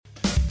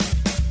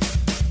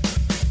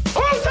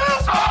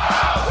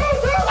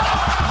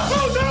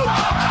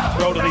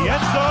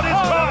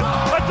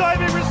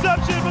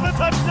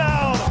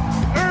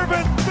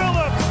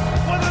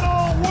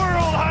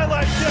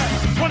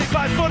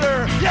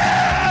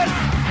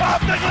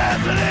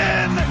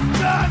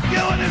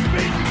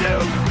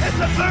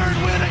a third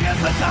win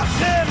against the top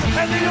 10,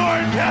 and the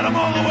Orange had them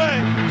all the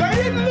way.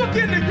 They didn't look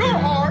into your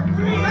heart.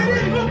 They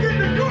didn't look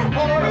into your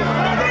heart.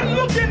 They didn't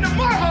look into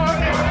my heart.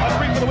 A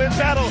three for the win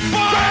battle.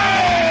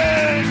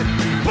 Bang!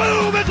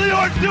 Boom! As the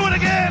Orange do it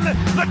again.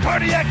 The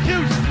cardiac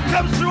juice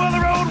comes through on the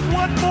road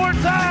one more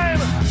time.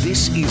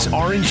 This is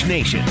Orange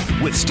Nation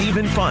with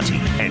Stephen Fonte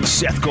and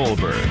Seth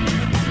Goldberg.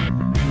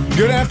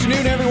 Good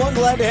afternoon, everyone.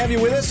 Glad to have you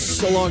with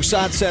us.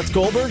 Alongside Seth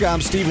Goldberg, I'm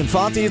Stephen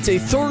Fonte. It's a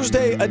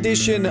Thursday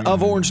edition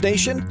of Orange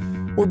Nation.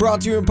 We're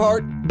brought to you in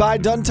part by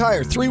Dunn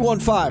Tire,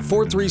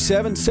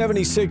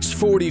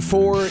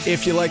 315-437-7644.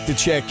 If you like to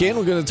check in,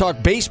 we're going to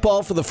talk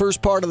baseball for the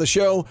first part of the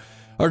show.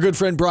 Our good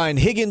friend Brian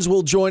Higgins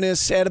will join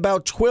us at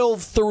about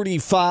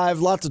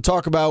 12:35. Lots to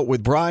talk about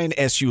with Brian,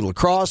 SU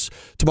lacrosse.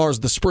 Tomorrow's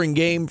the spring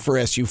game for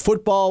SU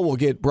football. We'll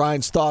get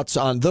Brian's thoughts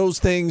on those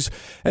things.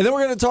 And then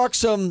we're going to talk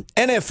some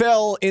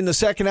NFL in the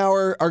second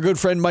hour. Our good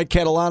friend Mike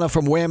Catalana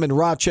from Wham in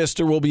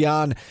Rochester will be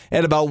on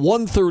at about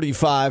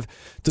 1:35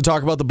 to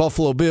talk about the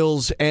Buffalo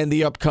Bills and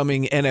the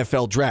upcoming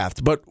NFL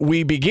draft. But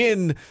we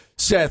begin,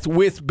 Seth,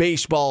 with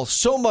baseball.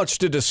 So much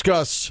to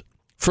discuss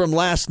from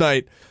last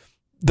night.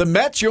 The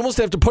Mets, you almost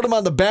have to put them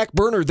on the back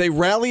burner. They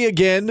rally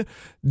again,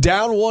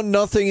 down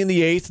 1-0 in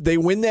the eighth. They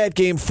win that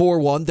game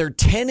 4-1. They're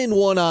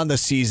 10-1 on the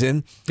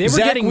season. They were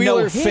Zach getting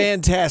Wheeler, no hit.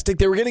 fantastic.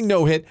 They were getting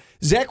no hit.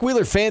 Zach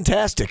Wheeler,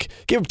 fantastic.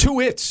 Gave him 2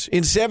 hits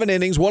in 7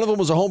 innings. One of them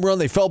was a home run.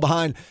 They fell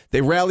behind.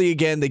 They rally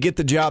again. They get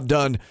the job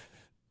done.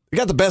 They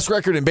got the best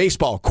record in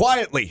baseball.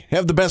 Quietly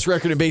have the best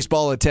record in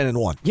baseball at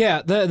 10-1.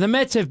 Yeah, the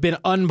Mets have been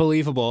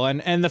unbelievable.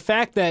 And the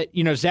fact that,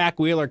 Zach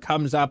Wheeler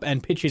comes up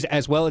and pitches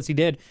as well as he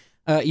did,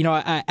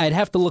 I'd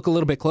have to look a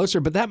little bit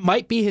closer, but that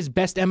might be his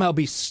best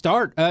MLB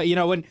start.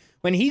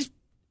 When he's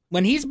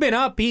been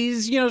up,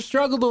 he's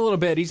struggled a little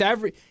bit. He's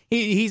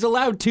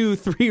allowed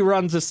 2-3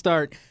 runs a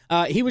start.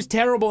 He was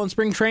terrible in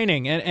spring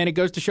training, and it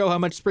goes to show how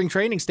much spring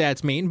training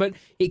stats mean. But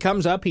he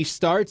comes up, he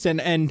starts,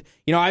 and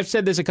I've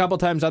said this a couple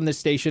times on this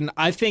station.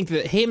 I think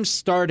that him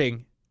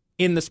starting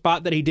in the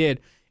spot that he did,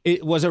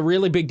 it was a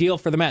really big deal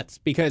for the Mets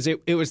because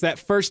it was that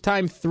first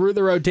time through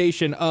the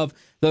rotation of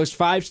those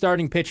 5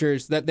 starting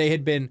pitchers that they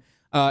had been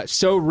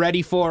so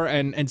ready for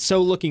and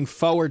so looking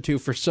forward to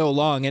for so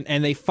long,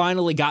 and they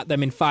finally got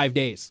them in 5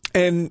 days.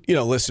 And,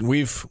 listen,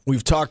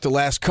 we've talked the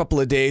last couple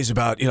of days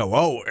about,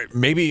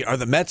 maybe are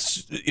the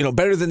Mets,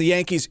 better than the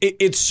Yankees?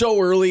 It's so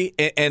early,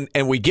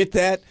 and we get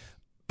that.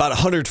 About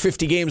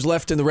 150 games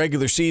left in the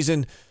regular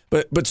season.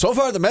 But so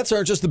far, the Mets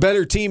aren't just the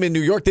better team in New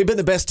York. They've been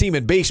the best team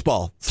in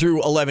baseball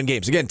through 11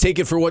 games. Again, take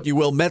it for what you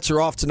will. Mets are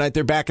off tonight.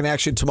 They're back in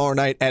action tomorrow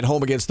night at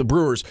home against the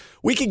Brewers.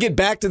 We can get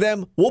back to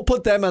them. We'll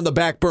put them on the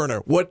back burner.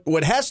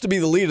 What has to be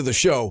the lead of the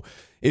show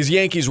is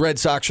Yankees-Red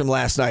Sox from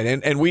last night.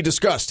 And we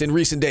discussed in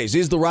recent days,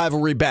 is the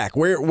rivalry back?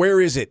 Where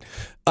is it?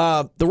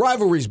 The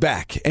rivalry's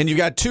back. And you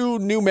got 2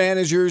 new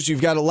managers.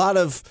 You've got a lot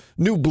of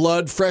new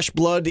blood, fresh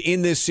blood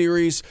in this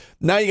series.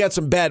 Now you got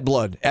some bad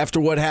blood after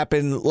what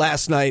happened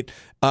last night.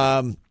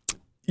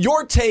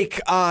 Your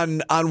take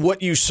on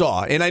what you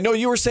saw, and I know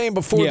you were saying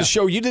before the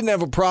show you didn't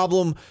have a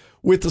problem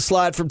with the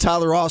slide from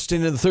Tyler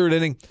Austin in the 3rd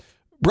inning.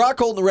 Brock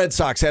Holt and the Red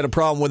Sox had a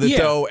problem with it,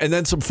 though, and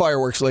then some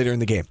fireworks later in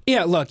the game.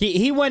 Yeah, look,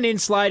 he went in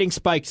sliding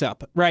spikes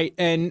up, right?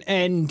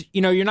 And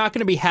you're not going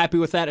to be happy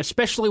with that,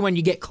 especially when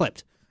you get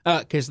clipped,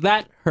 because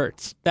that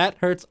hurts. That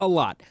hurts a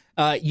lot.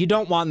 You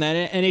don't want that,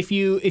 and if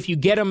you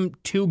get them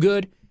too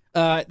good,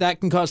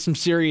 that can cause some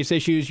serious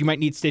issues. You might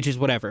need stitches,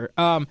 whatever.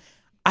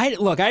 I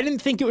didn't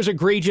think it was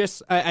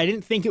egregious. I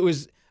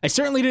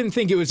certainly didn't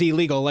think it was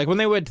illegal. Like when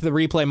they went to the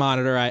replay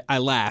monitor, I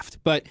laughed.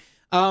 But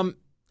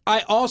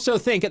I also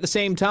think at the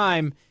same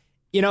time,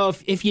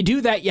 if you do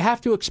that, you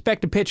have to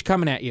expect a pitch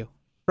coming at you,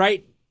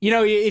 right?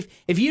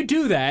 If you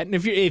do that, and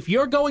if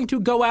you're going to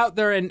go out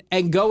there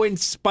and go in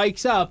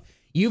spikes up,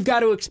 you've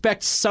got to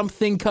expect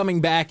something coming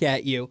back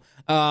at you.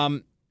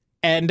 And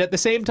at the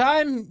same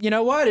time, you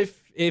know what?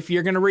 If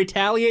you're going to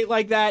retaliate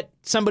like that,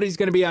 somebody's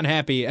going to be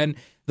unhappy. And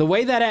the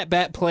way that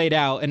at-bat played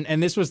out,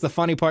 and this was the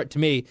funny part to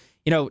me,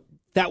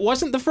 that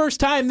wasn't the first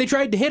time they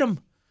tried to hit him.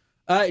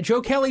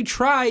 Joe Kelly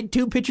tried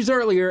 2 pitches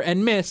earlier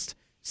and missed,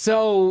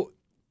 so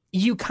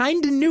you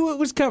kind of knew it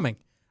was coming.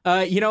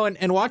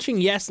 And watching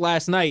Yes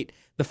last night,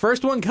 the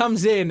first one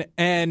comes in,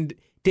 and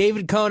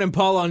David Cohn and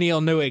Paul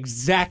O'Neill knew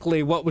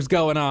exactly what was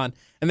going on.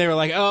 And they were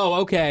like, oh,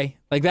 okay,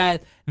 like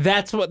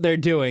that's what they're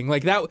doing.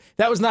 Like that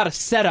was not a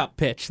setup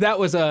pitch. That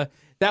was a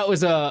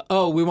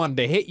we wanted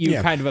to hit you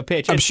kind of a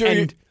pitch. And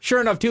sure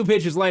enough, 2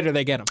 pitches later,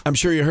 they get him. I'm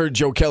sure you heard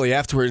Joe Kelly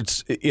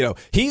afterwards.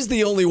 He's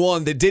the only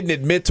one that didn't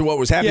admit to what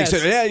was happening. Yes. He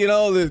said,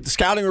 the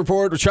scouting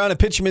report, we're trying to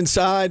pitch him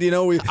inside.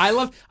 I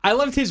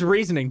loved his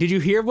reasoning. Did you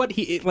hear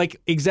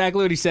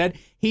exactly what he said?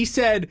 He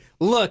said,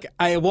 look,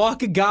 I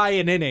walk a guy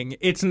an inning.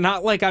 It's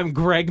not like I'm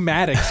Greg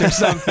Maddux or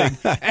something.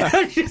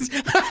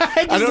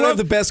 I don't have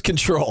the best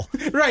control.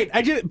 Right.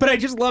 I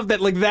just love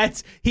that. Like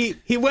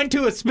he went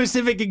to a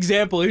specific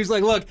example. He was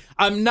like, look,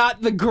 I'm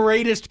not the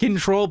greatest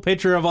control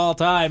pitcher of all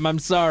time. I'm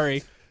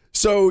sorry.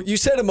 So you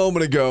said a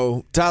moment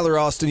ago, Tyler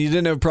Austin, you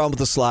didn't have a problem with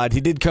the slide.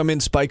 He did come in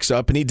spikes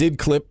up, and he did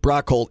clip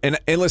Brock Holt. And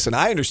listen,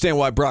 I understand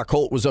why Brock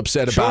Holt was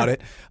upset about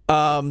it.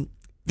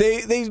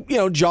 They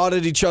jawed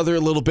at each other a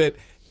little bit.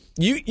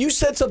 You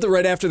said something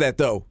right after that,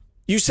 though.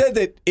 You said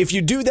that if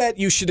you do that,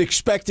 you should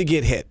expect to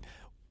get hit.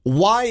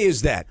 Why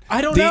is that?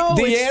 I don't know.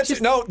 The answer.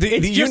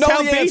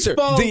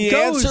 The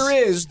answer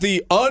is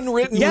the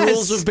unwritten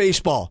rules of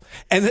baseball,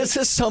 and this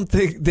is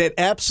something that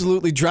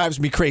absolutely drives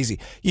me crazy.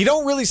 You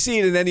don't really see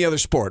it in any other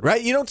sport, right?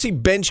 You don't see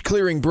bench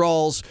clearing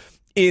brawls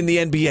in the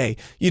NBA.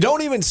 You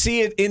don't even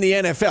see it in the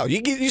NFL.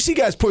 You see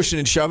guys pushing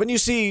and shoving. You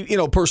see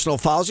personal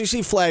fouls. You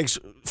see flags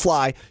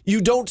fly. You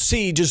don't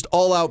see just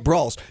all out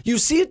brawls. You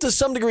see it to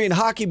some degree in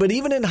hockey, but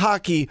even in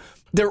hockey,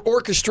 they're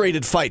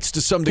orchestrated fights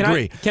to some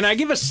degree. Can I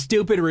give a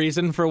stupid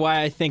reason for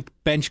why I think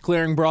bench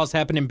clearing brawls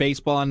happen in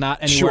baseball and not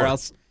anywhere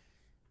else?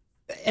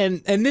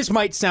 And this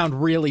might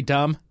sound really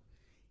dumb.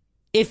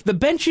 If the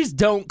benches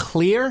don't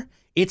clear,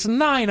 it's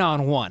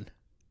 9-on-1.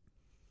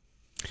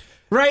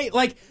 Right?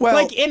 Like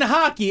in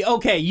hockey,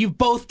 okay, you've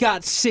both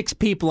got 6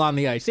 people on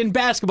the ice. In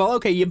basketball,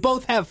 okay, you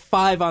both have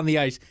 5 on the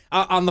ice,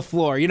 on the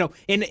floor.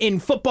 In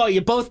football, you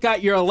both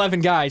got your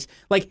 11 guys.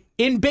 Like,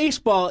 in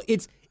baseball,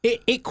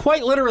 It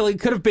quite literally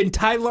could have been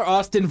Tyler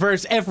Austin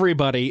versus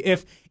everybody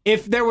if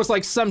there was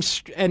like some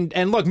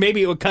and look,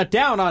 maybe it would cut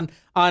down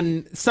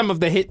on some of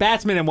the hit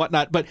batsmen and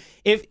whatnot. But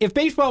if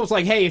baseball was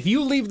like, hey, if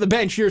you leave the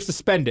bench, you're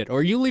suspended,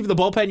 or you leave the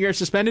bullpen, you're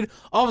suspended.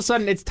 All of a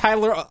sudden, it's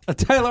Tyler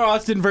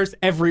Austin versus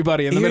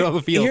everybody in the middle of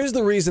the field. Here's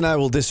the reason I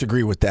will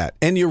disagree with that,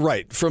 and you're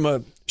right. From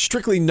a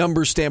strictly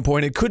number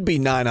standpoint, it could be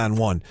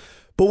 9-on-1.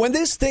 But when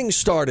this thing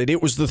started,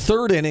 it was the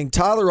 3rd inning.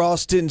 Tyler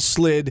Austin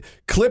slid,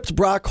 clipped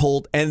Brock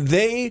Holt, and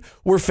they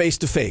were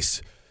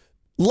face-to-face.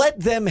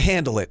 Let them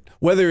handle it,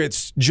 whether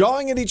it's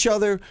jawing at each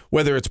other,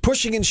 whether it's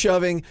pushing and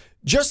shoving,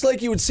 just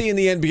like you would see in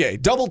the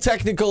NBA. Double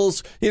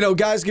technicals,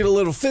 guys get a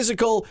little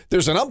physical.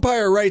 There's an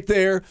umpire right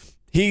there.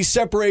 He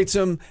separates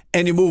them,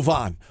 and you move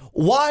on.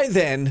 Why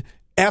then,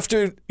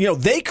 after,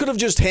 they could have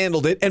just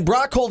handled it, and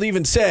Brock Holt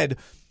even said,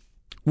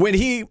 when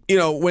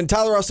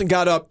Tyler Austin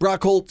got up,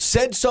 Brock Holt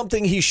said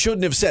something he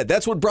shouldn't have said.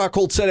 That's what Brock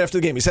Holt said after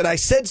the game. He said, I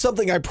said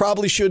something I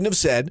probably shouldn't have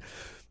said.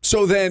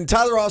 So then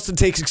Tyler Austin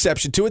takes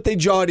exception to it. They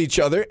jaw at each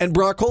other, and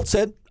Brock Holt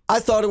said,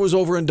 I thought it was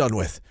over and done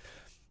with.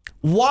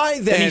 Why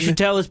then? And he should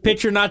tell his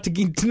pitcher not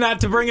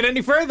to bring it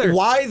any further.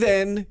 Why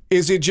then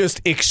is it just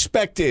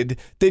expected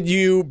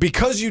that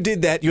because you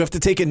did that, you have to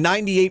take a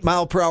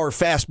 98-mile-per-hour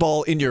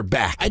fastball in your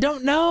back? I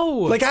don't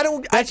know.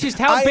 That's just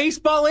how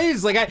baseball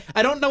is.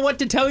 I don't know what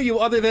to tell you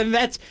other than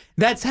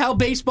that's how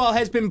baseball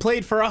has been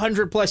played for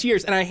 100+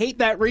 years, and I hate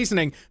that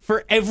reasoning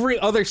for every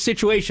other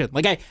situation.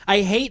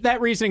 I hate that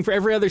reasoning for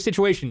every other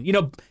situation.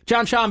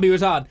 John Shambi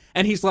was on,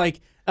 and he's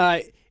like,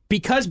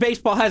 because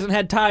baseball hasn't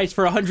had ties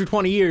for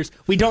 120 years,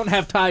 we don't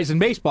have ties in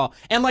baseball.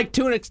 And,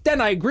 to an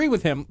extent, I agree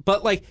with him.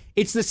 But,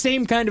 it's the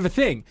same kind of a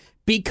thing.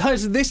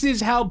 Because this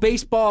is how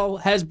baseball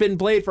has been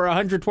played for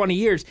 120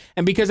 years.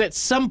 And because at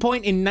some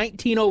point in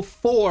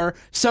 1904,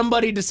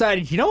 somebody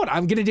decided, you know what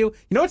I'm going to do? You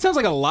know what sounds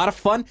like a lot of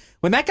fun?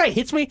 When that guy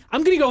hits me,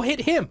 I'm going to go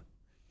hit him.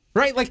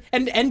 Right?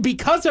 And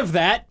because of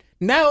that,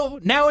 now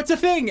it's a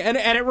thing, and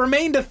it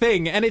remained a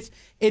thing, and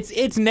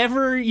it's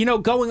never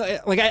going.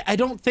 I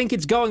don't think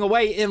it's going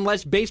away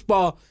unless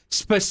baseball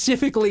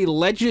specifically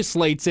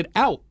legislates it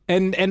out,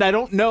 and I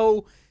don't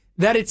know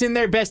that it's in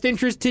their best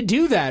interest to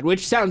do that,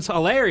 which sounds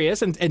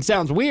hilarious and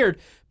sounds weird,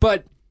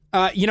 but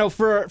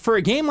for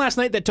a game last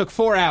night that took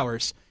 4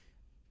 hours,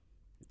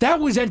 that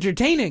was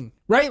entertaining,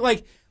 right?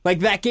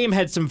 Like that game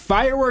had some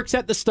fireworks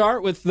at the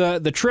start with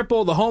the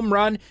triple, the home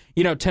run.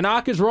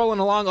 Tanaka's rolling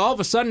along. All of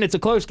a sudden, it's a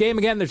close game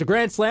again. There's a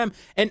grand slam.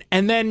 And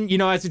then,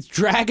 as it's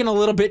dragging a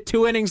little bit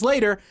 2 innings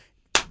later,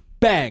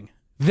 bang,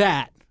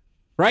 that.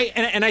 Right?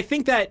 And I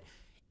think that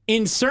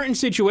in certain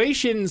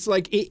situations,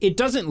 it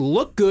doesn't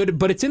look good,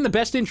 but it's in the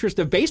best interest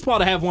of baseball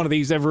to have one of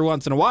these every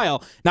once in a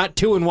while. Not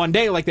 2 in one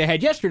day like they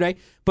had yesterday,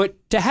 but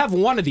to have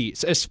one of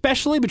these,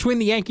 especially between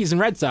the Yankees and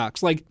Red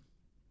Sox.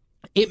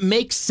 It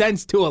makes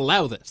sense to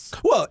allow this.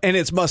 Well, and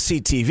it's must-see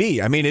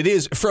TV. I mean, it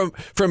is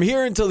from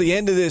here until the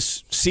end of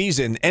this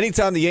season,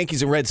 anytime the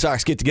Yankees and Red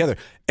Sox get together,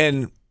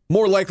 and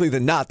more likely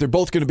than not, they're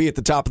both going to be at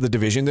the top of the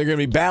division. They're going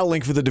to be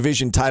battling for the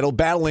division title,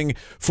 battling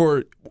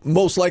for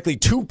most likely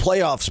 2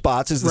 playoff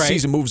spots as the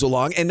season moves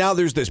along. And now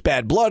there's this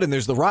bad blood and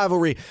there's the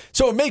rivalry.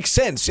 So it makes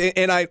sense.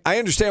 And I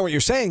understand what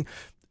you're saying.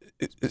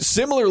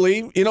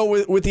 Similarly,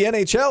 with the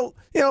NHL,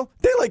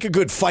 they like a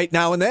good fight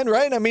now and then,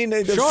 right? I mean,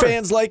 the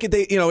fans like it.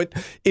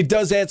 It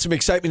does add some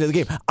excitement to the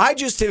game.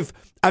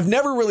 I've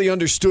never really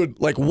understood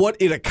what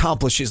it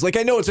accomplishes. I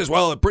know it says,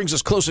 well, it brings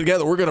us closer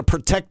together. We're going to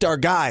protect our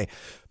guy.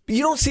 But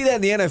you don't see that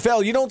in the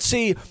NFL. You don't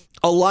see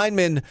a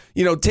lineman,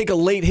 take a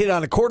late hit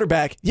on a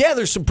quarterback, yeah,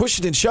 there's some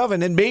pushing and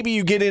shoving, and maybe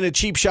you get in a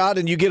cheap shot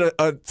and you get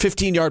a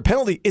 15-yard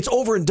penalty. It's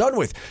over and done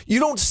with. You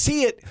don't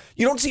see it.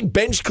 You don't see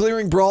bench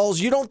clearing brawls.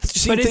 You don't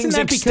see things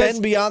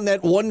extend beyond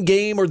that one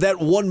game or that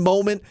one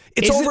moment.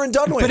 It's over and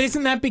done with. But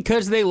isn't that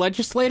because they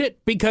legislate it?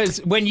 Because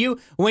when you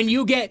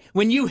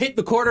hit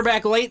the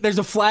quarterback late, there's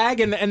a flag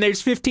and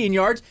there's 15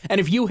 yards, and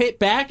if you hit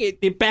back,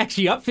 it backs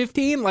you up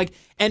 15.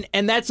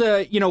 And that's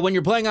when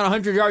you're playing on a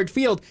 100-yard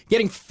field,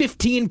 getting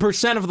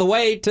 15% of the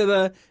way to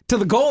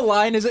the goal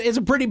line is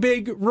a pretty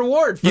big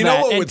reward for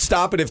that. What would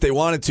stop it if they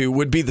wanted to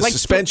would be the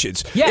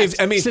suspensions. Yes,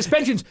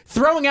 suspensions.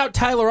 Throwing out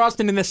Tyler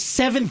Austin in the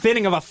 7th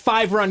inning of a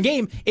 5-run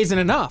game isn't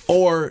enough.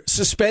 Or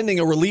suspending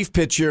a relief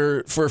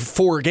pitcher for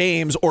 4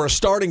 games or a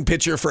starting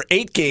pitcher for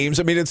 8 games.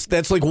 I mean,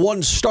 that's like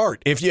one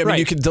start.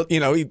 You could,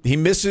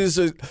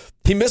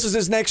 he misses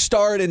his next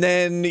start, and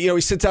then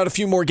he sits out a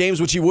few more games,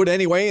 which he would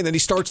anyway, and then he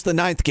starts the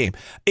 9th game.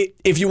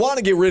 If you want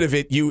to get rid of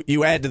it,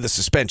 you add to the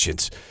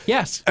suspensions.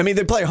 Yes, I mean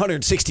they play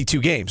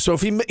 162 games, so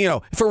if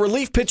if a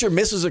relief pitcher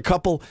misses a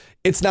couple,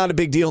 it's not a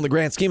big deal in the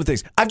grand scheme of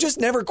things. I've just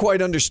never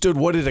quite understood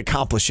what it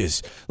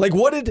accomplishes. Like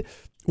what did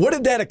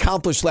that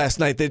accomplish last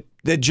night?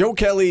 That Joe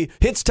Kelly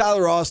hits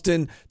Tyler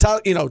Austin.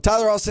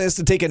 Tyler Austin has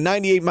to take a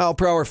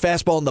 98-mile-per-hour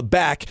fastball in the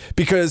back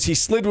because he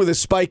slid with his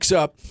spikes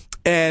up,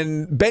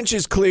 and bench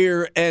is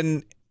clear,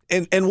 and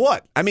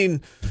what? I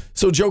mean,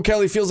 so Joe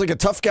Kelly feels like a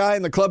tough guy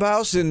in the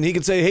clubhouse, and he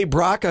can say, "Hey,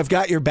 Brock, I've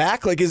got your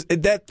back." Like, is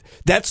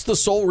that's the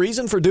sole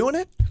reason for doing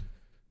it?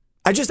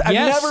 I've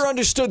never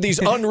understood these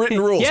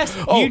unwritten rules. Yes,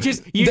 you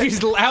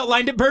just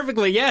outlined it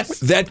perfectly. Yes,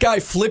 that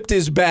guy flipped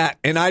his bat,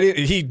 and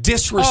he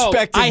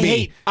disrespected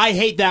me. I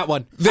hate that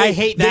one. I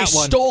hate that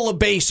one. They stole a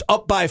base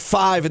up by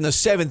 5 in the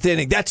 7th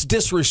inning. That's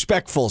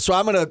disrespectful. So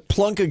I'm gonna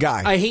plunk a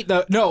guy. I hate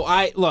the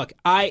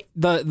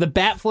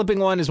bat flipping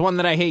one is one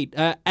that I hate.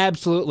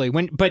 Absolutely.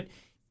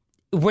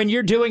 When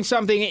you're doing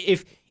something,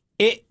 if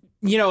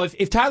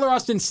Tyler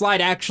Austin's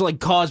slide actually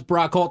caused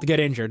Brock Holt to get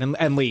injured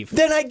and leave,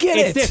 then I get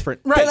it. It's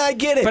different, right? Then I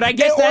get it. But I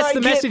guess that's the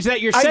message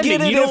that you're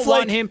sending. You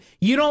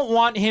don't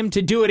want him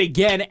to do it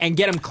again and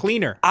get him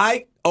cleaner.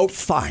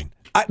 Fine.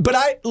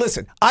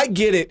 Listen. I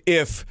get it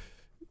if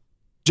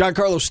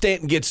Giancarlo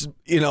Stanton gets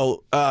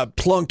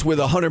plunked with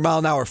a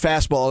 100-mile-an-hour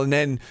fastball, and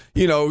then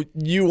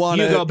you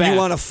want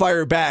to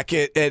fire back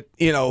at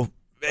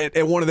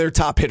one of their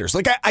top hitters.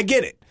 Like I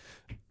get it.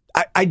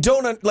 I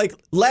don't like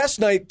last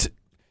night.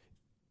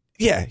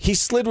 Yeah, he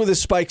slid with his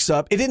spikes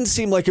up. It didn't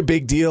seem like a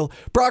big deal.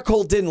 Brock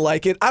Holt didn't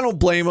like it. I don't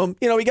blame him.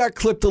 He got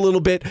clipped a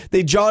little bit.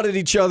 They jawed at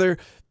each other.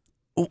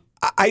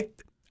 I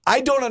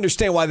don't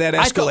understand why that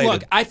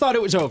escalated. I thought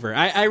it was over.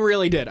 I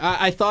really did.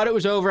 I thought it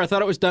was over. I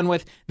thought it was done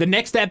with. The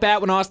next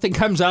at-bat when Austin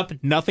comes up,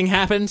 nothing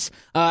happens.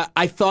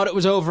 I thought it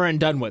was over and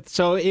done with.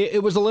 So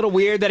it was a little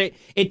weird that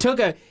it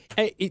took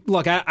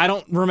look, I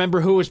don't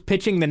remember who was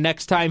pitching the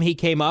next time he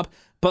came up,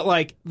 but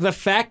like the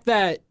fact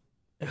that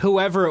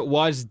whoever it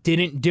was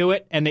didn't do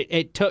it, and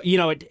it took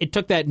it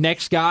took that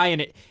next guy,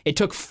 and it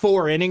took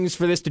 4 innings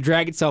for this to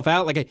drag itself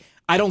out. Like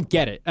I don't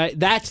get it.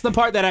 That's the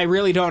part that I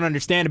really don't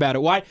understand about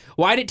it. Why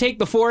did it take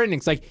the 4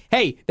 innings? Like,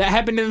 hey, that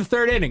happened in the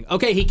 3rd inning.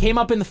 Okay, he came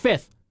up in the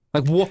 5th.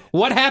 Like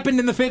what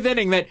happened in the 5th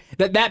inning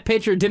that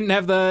pitcher didn't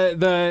have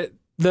the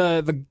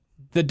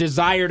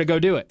desire to go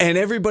do it? And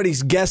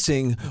everybody's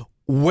guessing.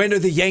 When are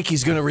the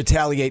Yankees going to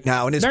retaliate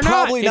now? And it's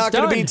probably not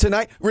going to be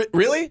tonight.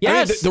 Really?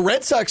 Yes. I mean, the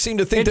Red Sox seem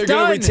to think they're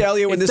going to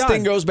retaliate when this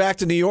thing goes back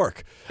to New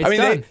York.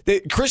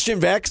 Christian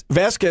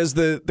Vasquez,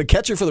 the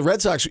catcher for the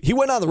Red Sox, he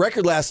went on the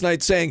record last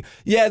night saying,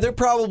 yeah, they're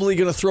probably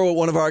going to throw at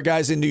one of our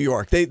guys in New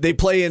York. They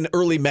play in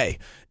early May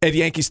at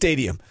Yankee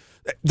Stadium.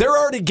 They're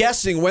already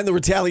guessing when the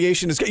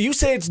retaliation is going. You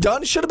say it's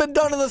done? It should have been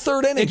done in the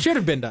 3rd inning. It should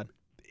have been done.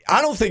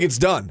 I don't think it's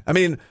done. I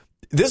mean,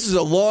 this is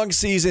a long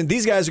season.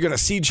 These guys are going to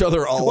see each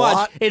other a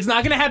lot. It's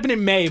not going to happen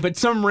in May, but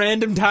some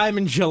random time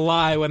in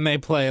July when they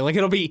play. Like,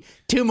 it'll be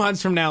 2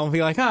 months from now and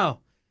be like, oh,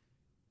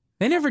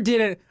 they never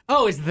did it.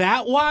 Oh, is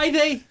that why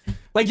they...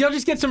 Like, you'll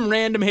just get some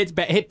random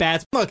hit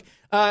bats. Look,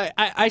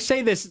 I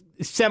say this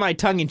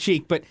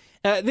semi-tongue-in-cheek, but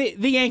the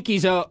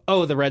Yankees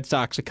owe the Red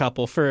Sox a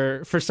couple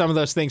for some of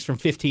those things from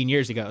 15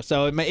 years ago.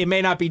 So it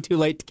may not be too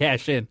late to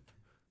cash in.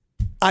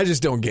 I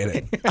just don't get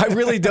it. I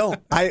really don't.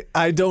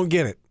 I don't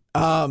get it.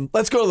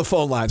 Let's go to the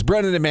phone lines.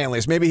 Brendan and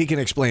Manlius. Maybe he can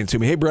explain it to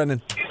me. Hey,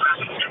 Brendan.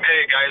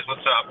 Hey, guys.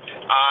 What's up?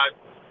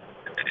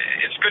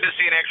 It's good to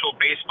see an actual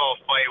baseball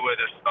fight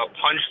with a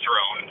punch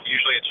thrown.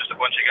 Usually it's just a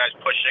bunch of guys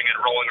pushing and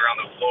rolling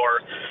around the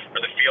floor,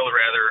 or the field,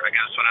 rather,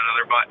 against one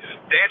another. But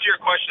to answer your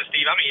question,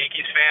 Steve, I'm a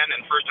Yankees fan,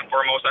 and first and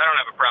foremost, I don't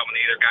have a problem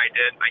with either guy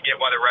did. I get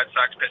why the Red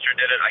Sox pitcher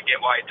did it. I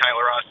get why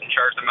Tyler Austin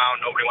charged him out.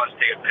 Nobody wants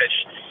to take a pitch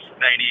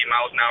 98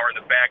 miles an hour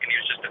in the back, and he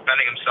was just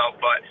defending himself.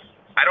 But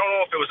I don't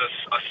know if it was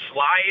a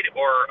slide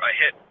or a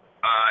hit.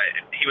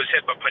 He was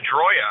hit, but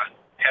Pedroia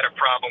had a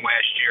problem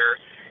last year,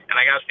 and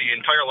I guess the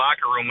entire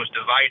locker room was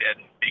divided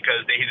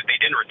because they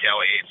didn't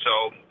retaliate.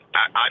 So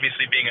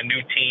obviously being a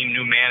new team,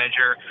 new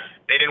manager,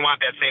 they didn't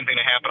want that same thing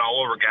to happen all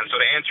over again. So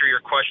to answer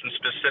your question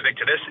specific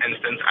to this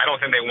instance, I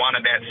don't think they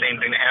wanted that same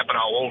thing to happen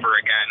all over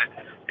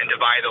again. and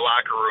divide the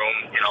locker room,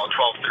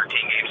 12,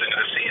 13 games into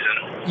the season.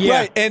 Yeah.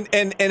 Right, and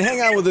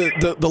hang on with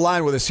the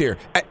line with us here.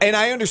 And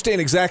I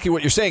understand exactly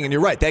what you're saying, and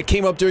you're right. That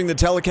came up during the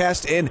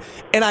telecast, and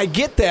I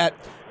get that.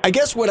 I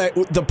guess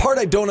the part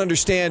I don't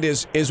understand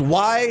is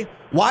why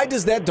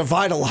does that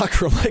divide a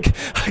locker room? Like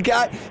a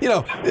guy,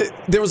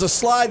 there was a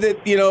slide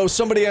that,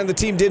 somebody on the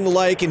team didn't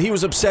like, and he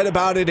was upset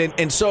about it,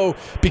 and so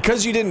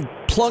because you didn't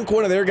plunk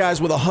one of their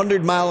guys with a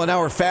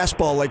 100-mile-an-hour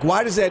fastball, like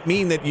why does that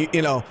mean that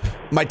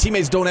my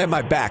teammates don't have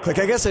my back? Like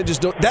I guess I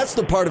just don't. That's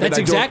the part of That's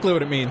it. That's exactly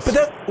what it means.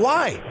 But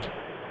why?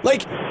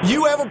 Like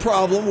you have a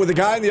problem with a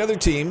guy on the other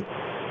team,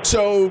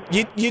 so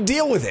you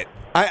deal with it.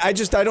 I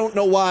don't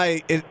know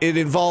why it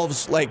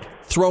involves like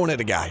throwing at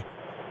a guy.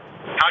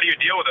 How do you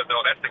deal with it,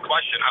 though? That's the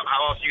question.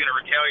 How else are you going to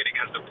retaliate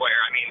against a player?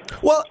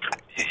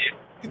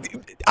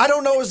 I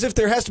don't know as if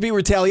there has to be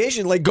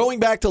retaliation. Like going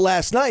back to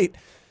last night,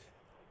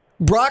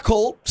 Brock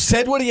Holt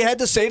said what he had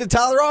to say to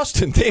Tyler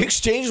Austin. They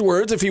exchanged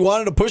words. If he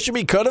wanted to push him,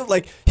 he could have.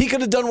 Like he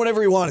could have done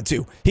whatever he wanted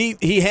to.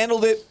 He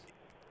handled it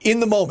in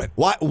the moment.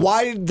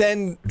 Why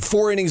then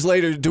 4 innings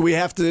later do we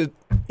have to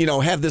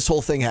have this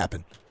whole thing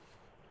happen?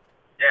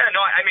 Yeah,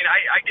 no,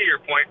 I get your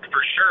point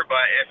for sure,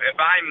 but if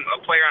I'm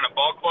a player on a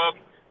ball club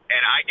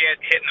and I get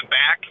hit in the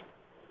back,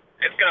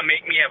 it's going to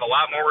make me have a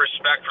lot more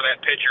respect for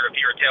that pitcher if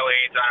he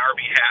retaliates on our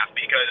behalf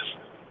because,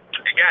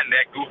 again,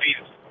 that goofy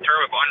term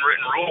of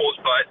unwritten rules,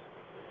 but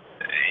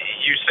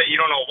you say you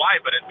don't know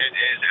why, but it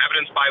is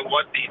evidenced by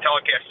what the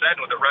telecast said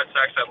and what the Red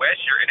Sox said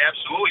last year. It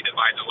absolutely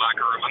divides the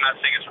locker room. I'm not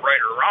saying it's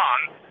right or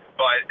wrong,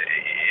 but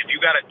if you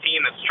got a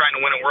team that's trying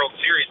to win a World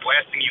Series, the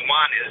last thing you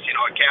want is,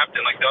 a captain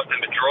like Dustin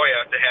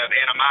Pedroia to have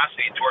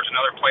animosity towards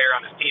another player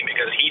on his team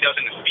because he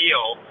doesn't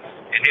feel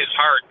in his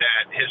heart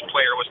that his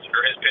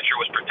pitcher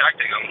was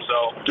protecting him.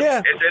 So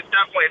yeah. It's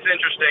definitely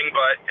interesting,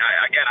 but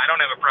again, I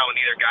don't have a problem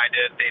with either guy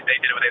did. They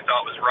did what they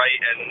thought was right,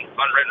 and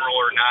unwritten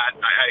rule or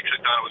not, I actually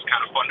thought it was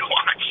kind of fun to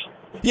watch.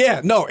 Yeah,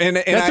 no, and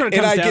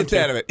I get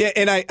that of it. Yeah,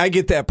 and I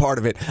get that part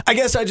of it. I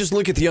guess I just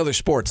look at the other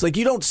sports. Like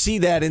you don't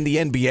see that in the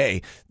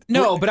NBA.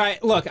 No, but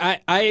I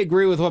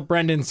agree with what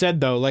Brendan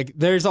said, though. Like,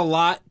 there's a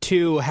lot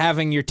to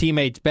having your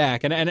teammates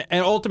back, and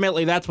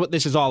ultimately that's what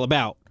this is all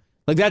about.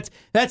 Like,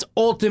 that's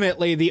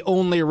ultimately the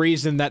only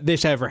reason that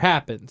this ever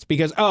happens.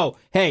 Because,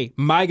 hey,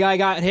 my guy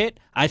got hit.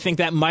 I think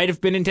that might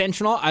have been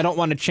intentional. I don't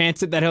want to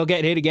chance it that he'll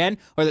get hit again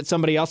or that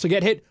somebody else will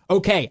get hit.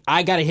 Okay,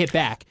 I got to hit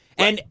back.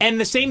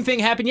 And the same thing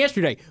happened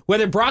yesterday.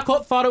 Whether Brock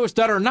Holt thought it was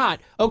done or not,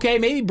 okay,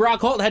 maybe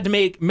Brock Holt had to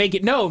make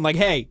it known, like,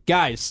 hey,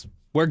 guys,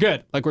 we're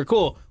good. Like, we're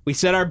cool. We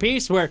said our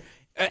piece.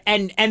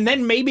 And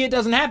then maybe it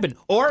doesn't happen.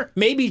 Or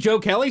maybe Joe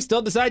Kelly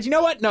still decides, you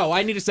know what? No,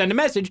 I need to send a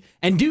message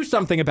and do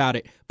something about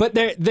it. But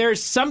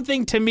there's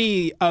something to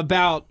me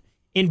about,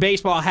 in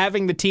baseball,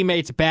 having the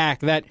teammates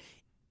back that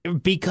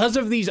because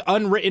of these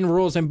unwritten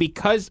rules and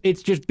because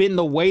it's just been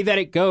the way that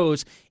it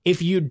goes,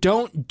 if you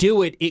don't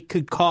do it, it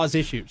could cause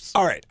issues.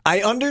 All right,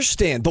 I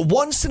understand. But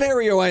one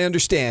scenario I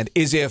understand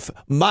is if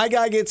my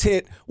guy gets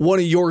hit, one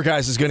of your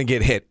guys is going to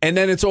get hit, and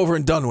then it's over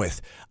and done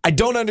with. I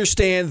don't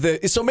understand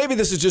so maybe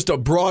this is just a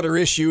broader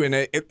issue and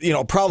a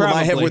problem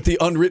Probably. I have with the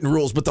unwritten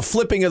rules, but the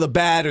flipping of the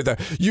bat or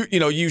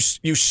you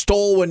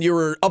stole when you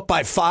were up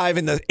by 5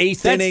 in the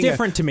 8th inning. That's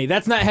different to me.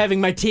 That's not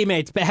having my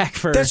teammates back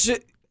for.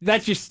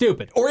 That's just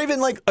stupid. Or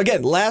even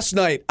again, last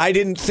night, I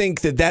didn't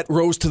think that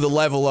rose to the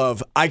level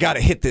of, I got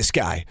to hit this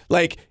guy.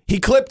 Like, he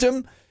clipped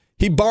him.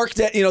 He barked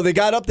at, they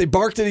got up, they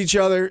barked at each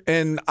other,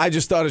 and I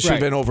just thought it should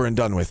have been over and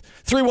done with.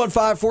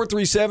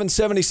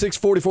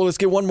 315-437-7644. Let's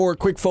get one more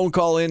quick phone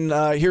call in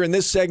here in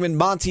this segment.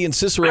 Monty and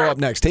Cicero up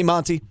next. Hey,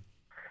 Monty.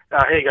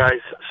 Hey, guys.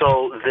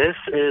 So this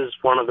is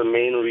one of the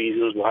main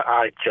reasons why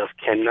I just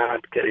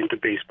cannot get into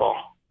baseball.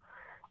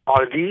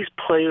 Are these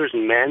players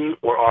men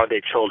or are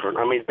they children?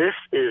 I mean, this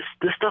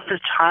stuff is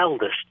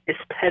childish. It's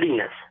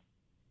pettiness.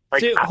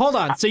 Like, so, hold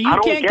on. So you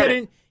can't get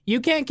in. You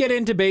can't get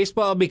into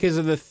baseball because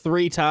of the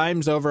 3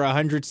 times over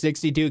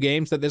 162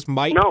 games that this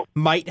might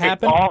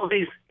happen.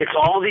 It's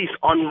all these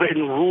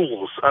unwritten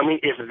rules. I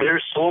mean, if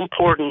they're so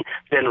important,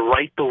 then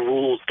write the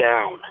rules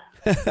down.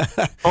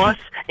 Plus,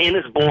 and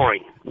it's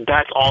boring.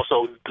 That's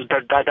also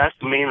that's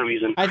the main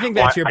reson. I think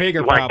that's your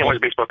bigger problem. I can't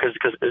watch baseball because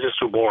it's just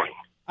too boring.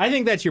 I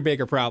think that's your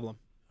bigger problem.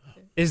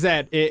 Is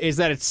that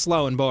it's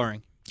slow and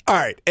boring. All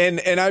right,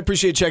 and I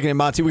appreciate checking in,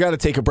 Monty. We got to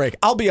take a break.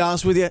 I'll be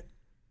honest with you.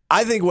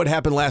 I think what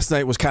happened last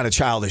night was kind of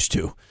childish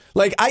too.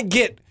 Like, I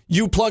get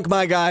you plunk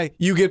my guy,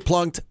 you get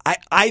plunked.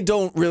 I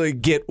don't really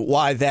get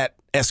why that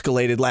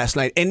escalated last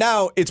night. And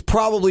now it's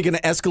probably going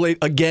to escalate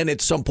again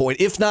at some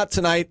point. If not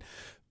tonight,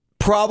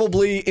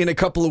 probably in a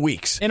couple of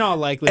weeks. In all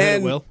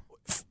likelihood, it will.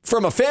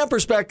 From a fan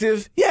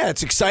perspective, yeah,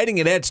 it's exciting.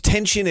 It adds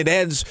tension. It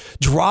adds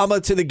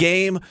drama to the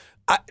game.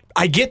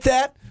 I get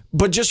that.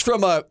 But just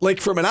from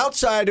an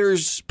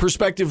outsider's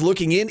perspective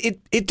looking in,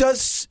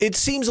 it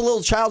seems a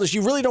little childish.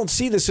 You really don't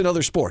see this in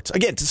other sports.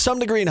 Again, to some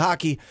degree in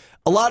hockey,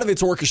 a lot of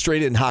it's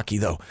orchestrated in hockey,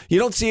 though. You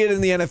don't see it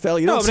in the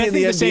NFL. You don't see it in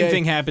the NBA. I think the same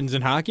thing happens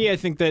in hockey. I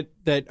think that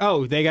they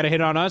got to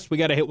hit on us, we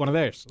got to hit one of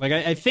theirs. Like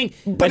I think,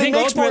 but I think it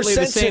makes more ultimately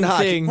sense the same in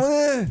hockey.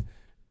 thing.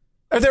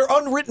 Are there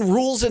unwritten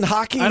rules in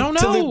hockey? I don't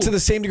know. To the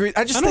same degree?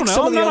 I don't think know.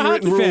 some of I'm the not a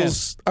unwritten hockey fan.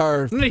 rules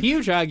are I'm not a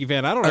huge hockey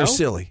fan. I don't know.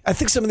 silly. I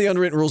think some of the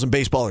unwritten rules in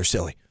baseball are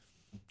silly.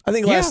 I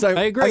think last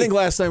night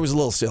was a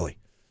little silly.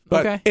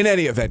 But Okay. in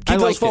any event, keep I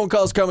those liked phone it.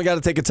 calls coming. Got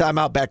to take a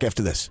timeout. Back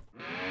after this.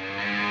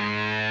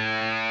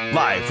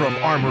 Live from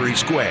Armory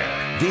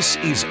Square, this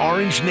is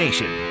Orange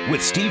Nation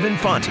with Stephen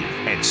Fonte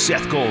and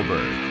Seth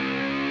Goldberg.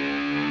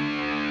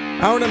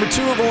 Hour number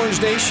 2 of Orange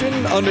Nation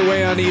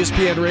underway on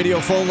ESPN Radio.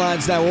 Phone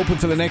lines now open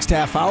for the next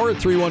half hour at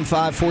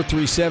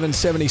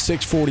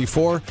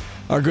 315-437-7644.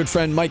 Our good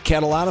friend Mike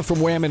Catalana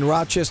from Wham in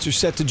Rochester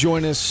set to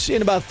join us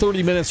in about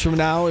 30 minutes from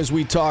now as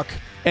we talk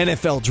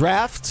NFL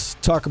drafts,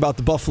 talk about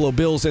the Buffalo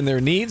Bills and their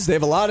needs. They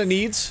have a lot of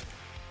needs.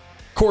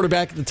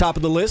 Quarterback at the top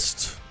of the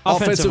list.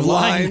 Offensive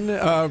line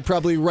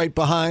probably right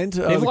behind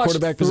the quarterback They've lost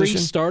 3 position.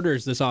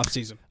 starters this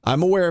offseason.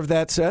 I'm aware of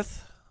that,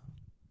 Seth.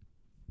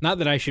 Not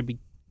that I should be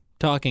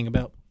talking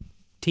about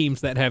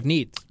teams that have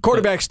needs.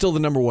 Quarterback's still the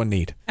number one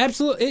need.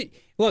 Absolutely.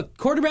 Look,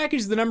 quarterback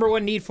is the number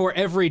one need for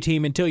every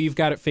team until you've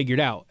got it figured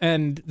out.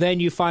 And then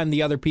you find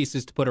the other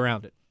pieces to put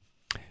around it.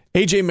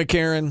 A.J.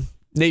 McCarron,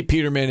 Nate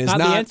Peterman is Not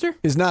the answer?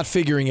 is not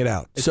figuring it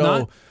out. It's so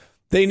not?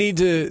 they need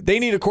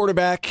a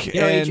quarterback.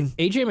 You know, and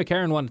A.J.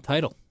 McCarron won a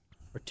title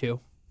or 2.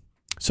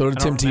 so did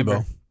I Tim don't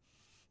remember. Tebow.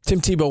 Tim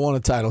Tebow won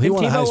a title. He Tim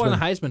won a Tebow Heisman. won a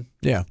Heisman.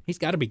 Yeah. He's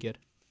got to be good.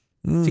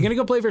 Is he going to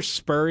go play for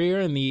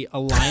Spurrier in the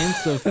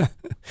alliance of... Maybe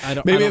if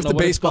know the what it's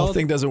baseball called.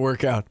 thing doesn't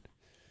work out.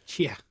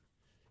 Yeah.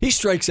 He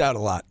strikes out a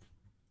lot.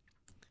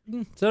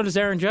 So does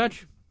Aaron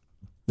Judge.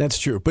 That's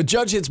true. But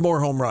Judge hits more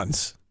home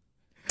runs.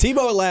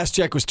 Tebow at last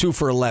check was 2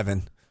 for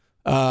 11.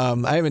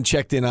 I haven't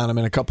checked in on him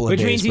in a couple of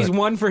Which days. means he's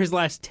 1 for his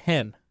last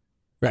 10.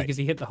 Right. Because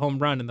he hit the home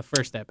run in the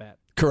first at-bat.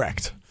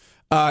 Correct.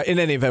 In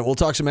any event, we'll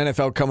talk some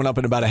NFL coming up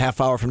in about a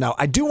half hour from now.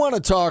 I do want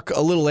to talk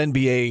a little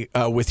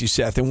NBA with you,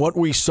 Seth, and what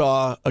we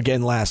saw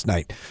again last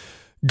night.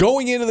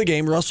 Going into the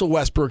game, Russell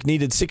Westbrook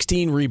needed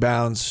 16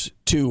 rebounds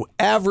to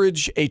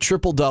average a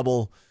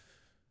triple-double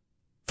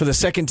for the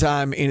second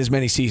time in as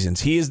many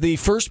seasons. He is the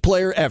first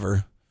player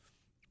ever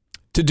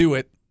to do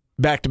it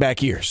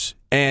back-to-back years.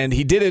 And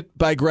he did it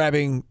by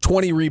grabbing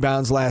 20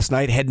 rebounds last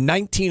night, had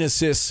 19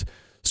 assists,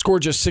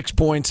 scored just 6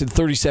 points in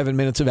 37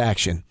 minutes of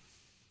action.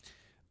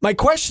 My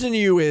question to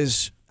you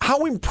is,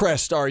 how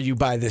impressed are you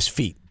by this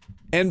feat?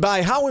 And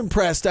by how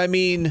impressed, I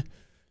mean,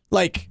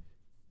 like,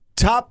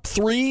 top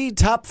 3,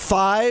 top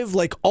 5,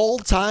 like,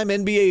 all-time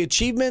NBA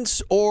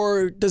achievements,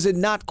 or does it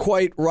not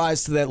quite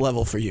rise to that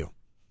level for you?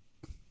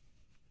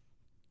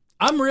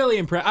 I'm really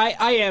impressed.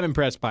 I am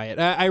impressed by it.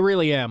 I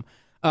really am.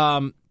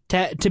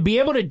 To be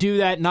able to do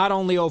that not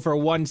only over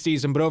one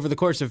season, but over the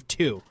course of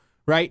 2,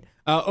 right?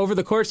 Over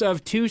the course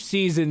of 2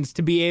 seasons,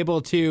 to be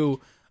able to,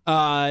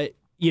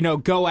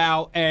 go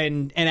out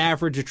and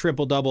average a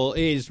triple-double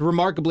is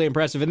remarkably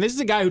impressive. And this is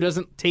a guy who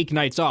doesn't take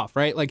nights off,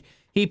 right? Like,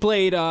 he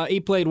played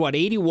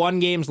 81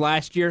 games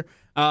last year,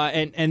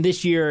 and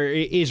this year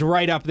is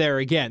right up there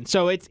again.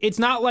 So it's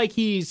not like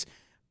he's,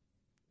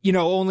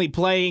 only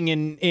playing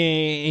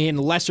in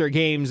lesser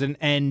games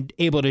and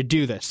able to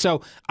do this.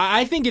 So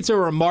I think it's a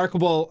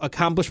remarkable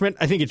accomplishment.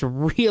 I think it's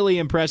really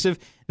impressive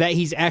that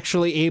he's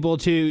actually able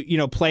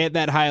to, play at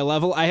that high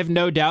level. I have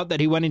no doubt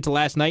that he went into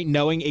last night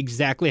knowing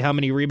exactly how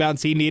many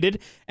rebounds he needed.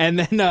 And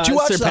then Did you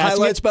watch the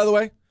highlights, by the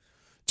way?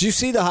 Did you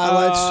see the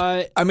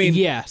highlights?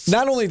 Yes.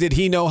 Not only did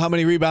he know how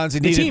many rebounds he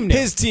needed, team knew.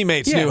 his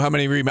teammates knew how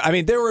many rebounds. I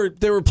mean, there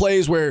were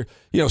plays where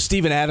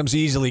Steven Adams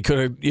easily could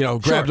have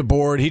grabbed a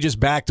board. He just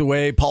backed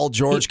away. Paul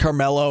George,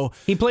 Carmelo.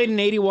 He played in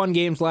 81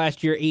 games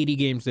last year, 80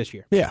 games this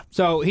year. Yeah.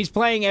 So he's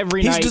playing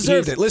every night. He's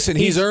deserved it. Listen,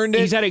 he's earned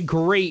it. He's had a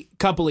great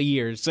couple of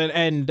years.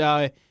 And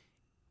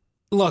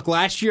look,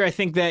 last year I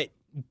think that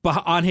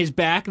on his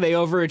back they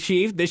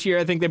overachieved. This year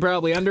I think they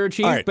probably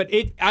underachieved. Right. But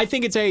I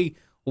think it's a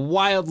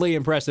wildly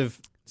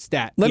impressive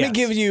stat. Let Yes. me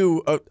give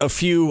you a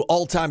few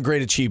all-time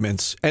great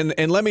achievements, and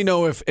let me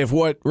know if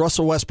what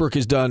Russell Westbrook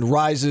has done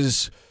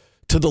rises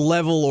to the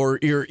level or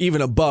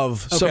even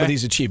above some of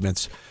these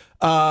achievements.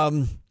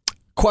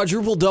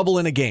 Quadruple double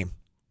in a game.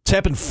 It's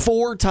happened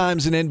 4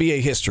 times in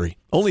NBA history.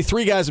 Only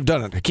 3 guys have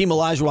done it. Hakeem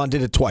Olajuwon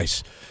did it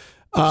twice.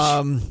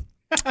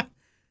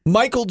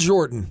 Michael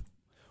Jordan,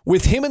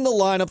 with him in the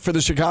lineup for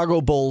the Chicago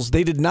Bulls,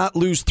 they did not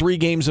lose 3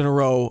 games in a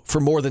row for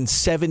more than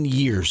 7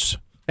 years.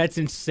 That's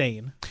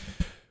insane.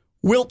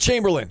 Wilt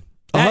Chamberlain,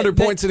 100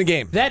 points in a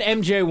game. That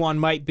MJ one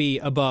might be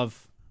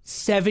above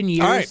 7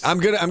 years. All right,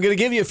 I'm gonna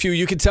give you a few.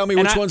 You can tell me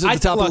which one's at the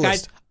top of the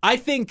list. I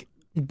think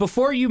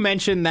before you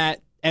mentioned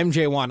that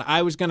MJ one,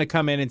 I was going to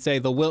come in and say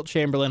the Wilt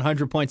Chamberlain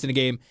 100 points in a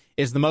game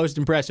is the most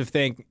impressive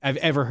thing I've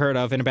ever heard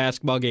of in a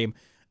basketball game.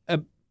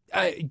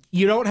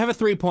 You don't have a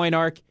 3-point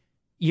arc.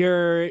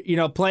 You're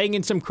playing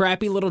in some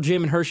crappy little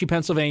gym in Hershey,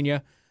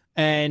 Pennsylvania,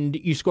 and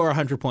you score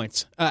 100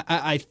 points.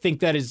 I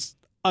think that is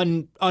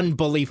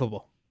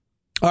unbelievable.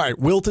 All right,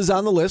 Wilt is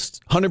on the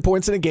list, 100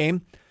 points in a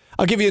game.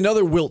 I'll give you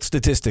another Wilt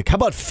statistic. How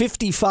about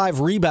 55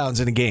 rebounds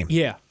in a game?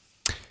 Yeah.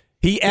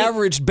 He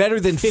averaged better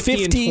than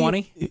 50 and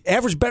 20?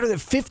 Averaged better than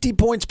 50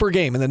 points per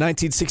game in the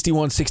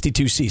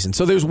 1961-62 season.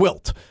 So there's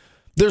Wilt.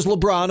 There's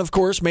LeBron, of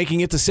course,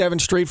 making it to 7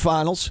 straight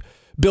finals.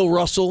 Bill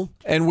Russell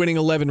and winning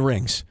 11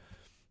 rings.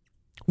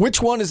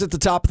 Which one is at the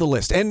top of the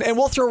list? And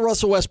we'll throw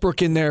Russell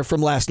Westbrook in there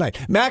from last night.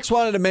 Max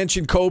wanted to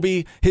mention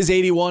Kobe, his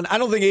 81. I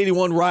don't think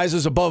 81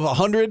 rises above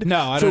 100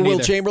 for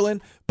Wilt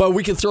Chamberlain, but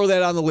we can throw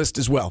that on the list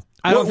as well.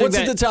 What's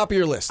at the top of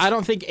your list? I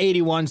don't think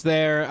 81's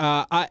there.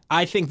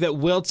 I think that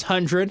Wilt's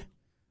 100.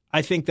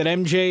 I think that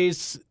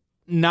MJ's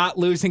not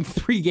losing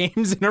 3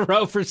 games in a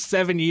row for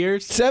 7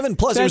 years. 7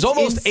 plus. It was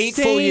almost insane. 8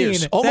 full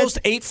years. Almost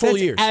 8 full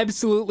years.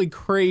 Absolutely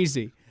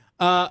crazy.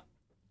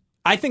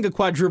 I think a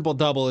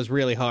quadruple-double is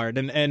really hard,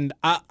 and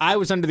I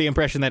was under the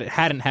impression that it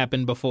hadn't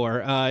happened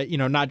before,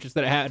 not just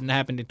that it hadn't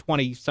happened in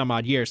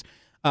 20-some-odd years.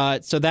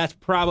 So that's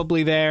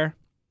probably there.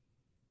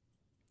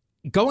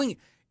 Going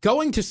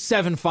to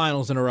 7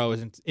 finals in a row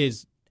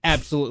is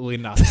absolutely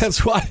nuts.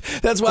 That's why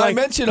I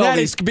mentioned all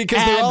these,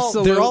 because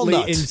they're all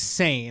nuts.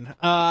 Insane.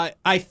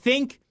 I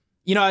think,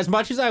 as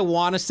much as I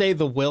want to say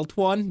the Wilt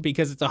one,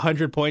 because it's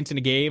 100 points in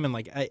a game, and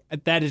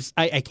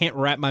I can't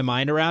wrap my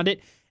mind around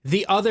it.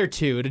 The other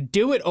two, to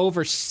do it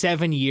over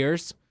 7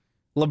 years,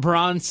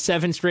 LeBron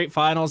 7 straight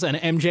finals and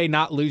MJ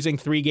not losing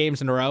 3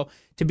 games in a row,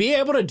 to be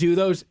able to do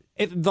those,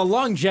 the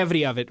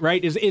longevity of it,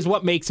 right, is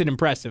what makes it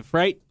impressive,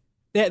 right?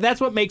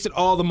 That's what makes it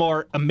all the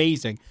more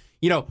amazing.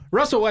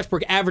 Russell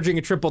Westbrook averaging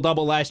a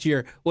triple-double last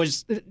year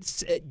was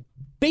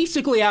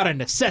basically out of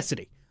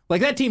necessity.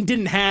 Like, that team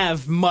didn't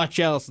have much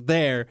else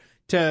there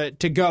to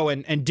go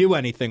and do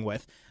anything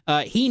with.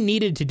 He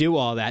needed to do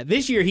all that.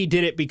 This year he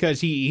did it because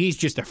he's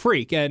just a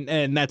freak,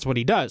 and that's what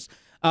he does.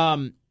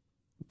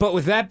 But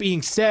with that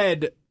being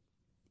said,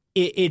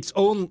 it's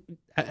only...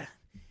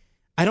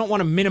 I don't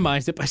want to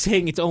minimize it by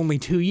saying it's only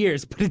 2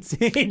 years, but it's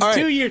right.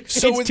 2 years.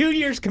 So it's 2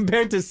 years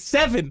compared to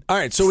 7. All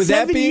right. So with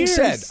that being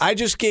said, I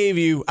gave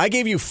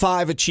you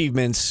 5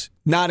 achievements,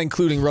 not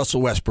including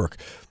Russell Westbrook.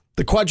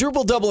 The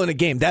quadruple double in a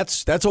game,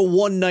 that's a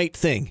one-night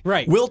thing.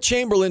 Right. Wilt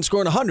Chamberlain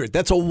scoring 100,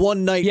 that's a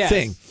one-night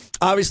thing.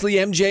 Obviously,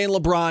 MJ and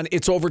LeBron,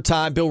 it's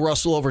overtime. Bill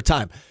Russell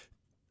overtime.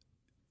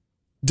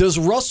 Does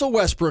Russell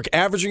Westbrook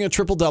averaging a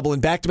triple-double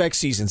in back-to-back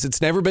seasons,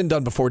 it's never been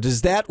done before,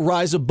 does that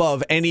rise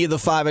above any of the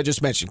 5 I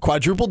just mentioned?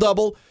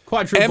 Quadruple-double,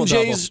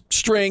 MJ's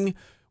string,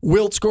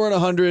 Wilt scoring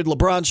 100,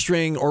 LeBron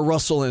string, or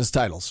Russell in his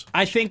titles?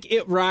 I think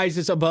it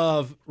rises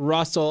above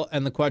Russell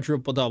and the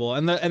quadruple-double.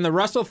 And the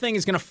Russell thing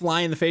is going to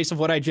fly in the face of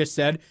what I just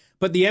said,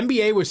 but the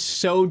NBA was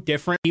so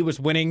different. He was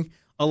winning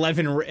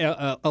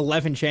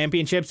 11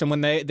 championships, and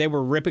when they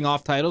were ripping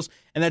off titles,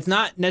 and that's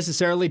not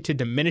necessarily to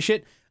diminish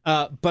it,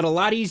 but a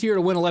lot easier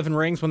to win 11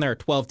 rings when there are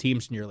 12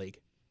 teams in your league,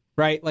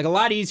 right? Like, a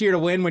lot easier to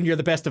win when you're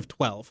the best of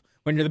 12,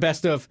 when you're the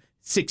best of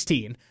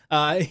 16,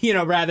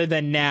 rather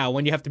than now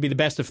when you have to be the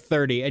best of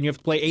 30 and you have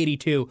to play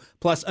 82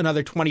 plus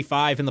another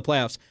 25 in the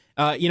playoffs.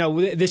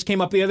 This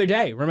came up the other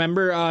day.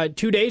 Remember,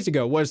 2 days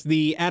ago was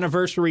the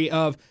anniversary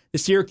of the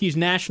Syracuse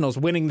Nationals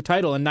winning the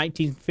title in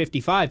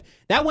 1955.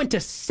 That went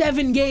to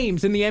 7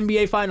 games in the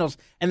NBA Finals,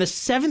 and the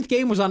 7th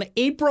game was on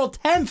April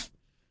 10th.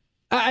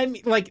 I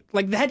mean, like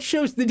that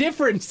shows the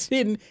difference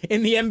in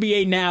the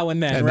NBA now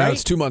and then, and right? Now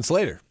it's 2 months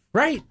later.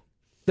 Right.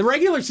 The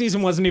regular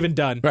season wasn't even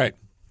done. Right.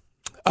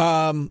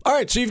 All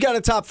right, so you've got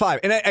a top 5.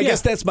 And I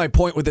guess that's my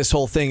point with this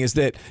whole thing is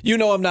that,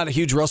 I'm not a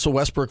huge Russell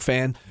Westbrook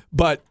fan,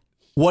 but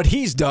what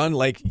he's done,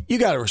 you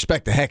got to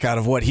respect the heck out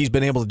of what he's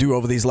been able to do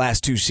over these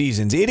last 2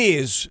 seasons. It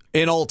is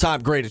an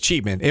all-time great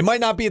achievement. It might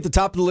not be at the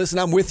top of the list, and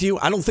I'm with you.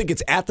 I don't think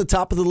it's at the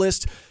top of the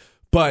list,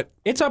 but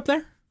it's up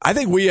there. I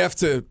think we have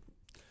to,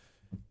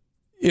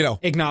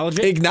 acknowledge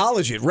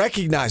it,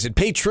 recognize it,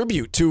 pay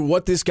tribute to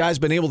what this guy's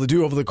been able to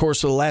do over the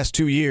course of the last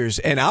 2 years.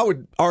 And I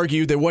would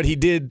argue that what he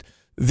did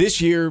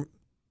this year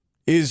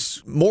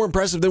is more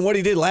impressive than what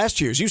he did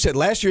last year. As you said,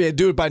 last year he had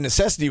to do it by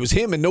necessity. It was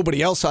him and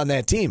nobody else on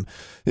that team.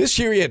 This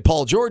year he had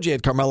Paul George, he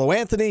had Carmelo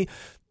Anthony.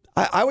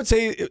 I would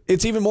say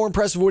it's even more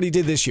impressive what he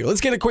did this year.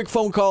 Let's get a quick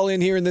phone call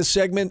in here in this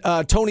segment.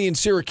 Tony in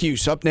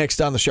Syracuse up next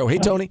on the show. Hey,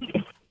 Tony.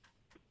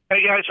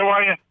 Hey, guys. How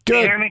are you? Good.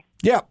 Can you hear me?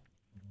 Yeah.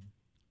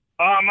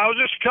 I was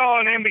just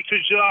calling in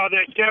because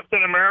that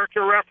Captain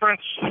America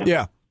reference.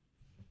 Yeah.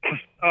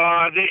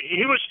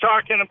 He was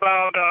talking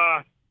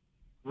about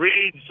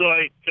reads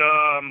like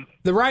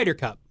the Ryder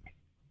Cup.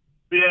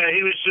 Yeah,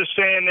 he was just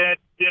saying that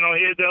he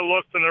had that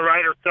look from the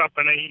Ryder Cup,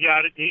 and he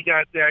got it. He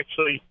got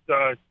actually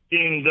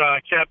deemed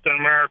Captain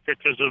America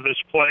because of his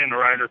play in the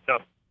Ryder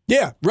Cup.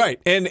 Yeah, right.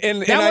 And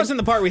that wasn't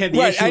the part we had the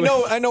issue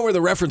with. I know where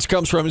the reference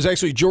comes from. It's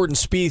actually Jordan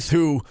Spieth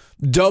who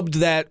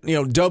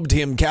dubbed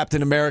him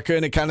Captain America,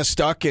 and it kind of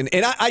stuck. And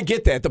I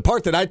get that. The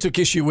part that I took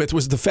issue with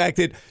was the fact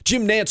that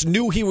Jim Nantz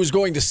knew he was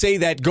going to say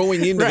that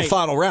going into the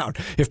final round.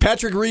 If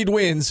Patrick Reed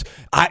wins,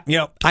 I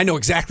know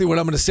exactly what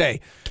I'm going to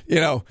say.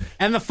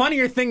 And the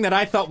funnier thing that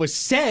I thought was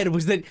said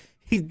was that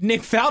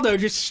Nick Faldo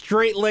just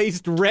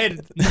straight-laced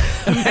read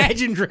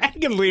Imagine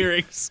Dragon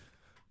lyrics.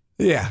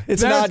 Yeah,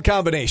 it's an odd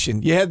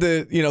combination. You had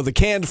the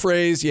canned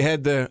phrase. You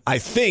had I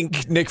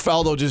think Nick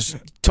Faldo just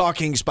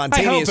talking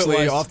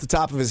spontaneously off the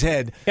top of his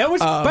head. That was,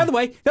 by the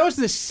way, that was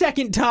the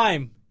second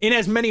time in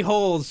as many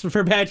holes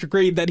for Patrick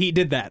Reed that he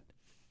did that.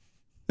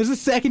 This is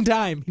the second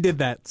time he did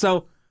that.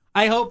 So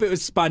I hope it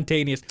was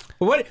spontaneous.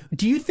 What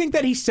do you think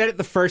that he said it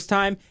the first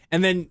time,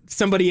 and then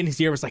somebody in his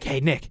ear was like, "Hey,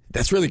 Nick,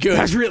 that's really good.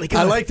 That's really good.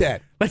 I like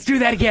that. Let's do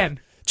that again."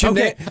 Jim,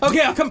 okay,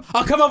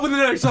 I'll come up with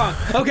another song.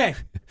 Okay.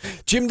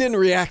 Jim didn't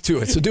react to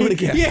it, so do it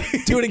again. Yeah.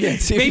 Do it again.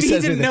 See if Maybe he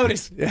says he didn't anything.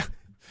 notice. Yeah.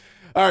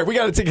 All right, we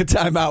got to take a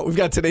time out. We've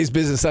got today's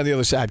business on the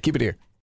other side. Keep it here.